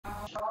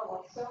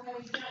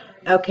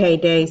Okay,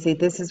 Daisy,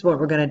 this is what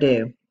we're going to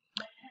do.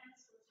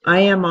 I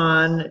am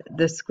on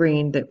the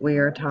screen that we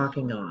are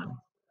talking on,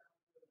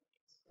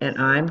 and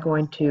I'm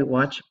going to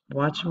watch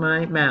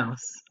my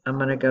mouse. I'm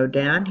going to go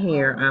down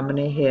here. I'm going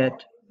to hit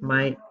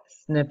my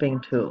snipping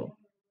tool.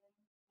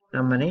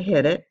 I'm going to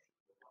hit it.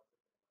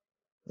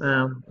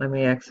 Let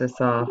me X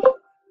this off.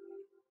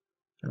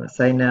 I'm going to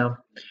say no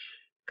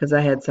because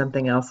I had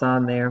something else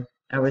on there.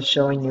 I was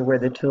showing you where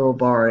the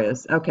toolbar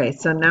is. Okay,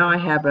 so now I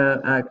have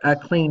a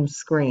clean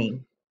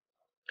screen.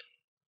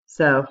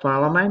 So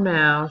follow my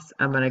mouse.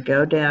 I'm going to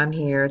go down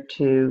here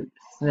to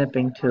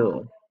snipping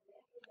tool.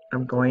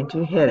 I'm going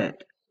to hit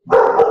it.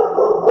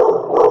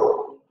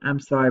 I'm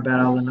sorry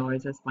about all the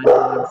noise. That's my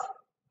dogs.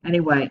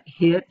 Anyway,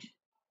 hit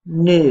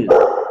new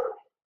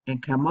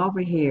and come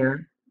over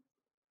here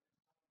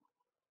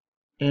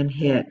and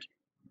hit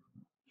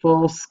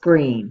full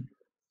screen.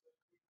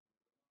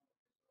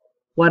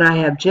 What I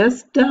have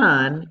just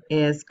done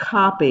is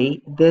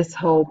copy this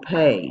whole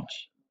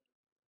page.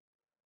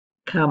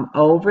 Come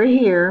over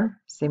here.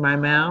 See my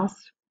mouse?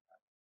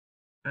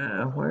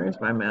 Where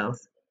is my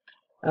mouse?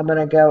 I'm going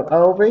to go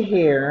over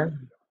here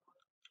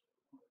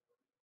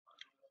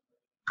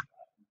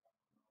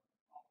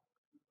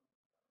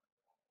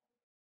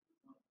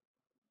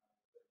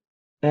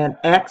and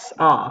X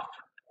off.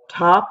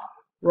 Top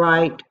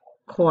right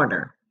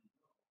corner.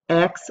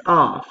 X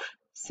off.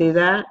 See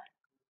that?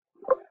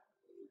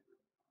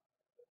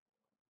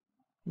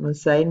 I'm going to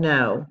say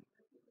no.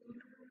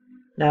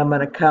 Now I'm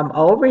going to come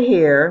over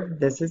here.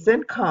 This is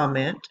in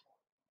comment.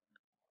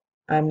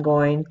 I'm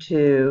going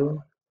to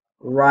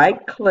right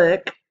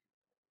click.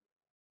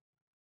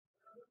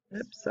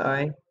 Oops,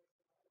 sorry.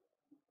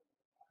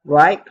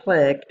 Right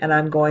click and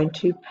I'm going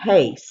to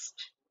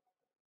paste.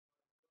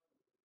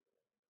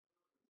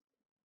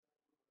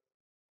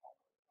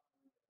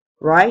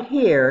 Right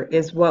here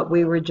is what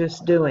we were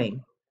just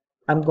doing.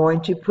 I'm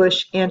going to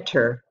push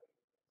enter.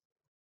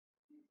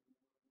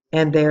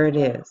 And there it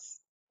is.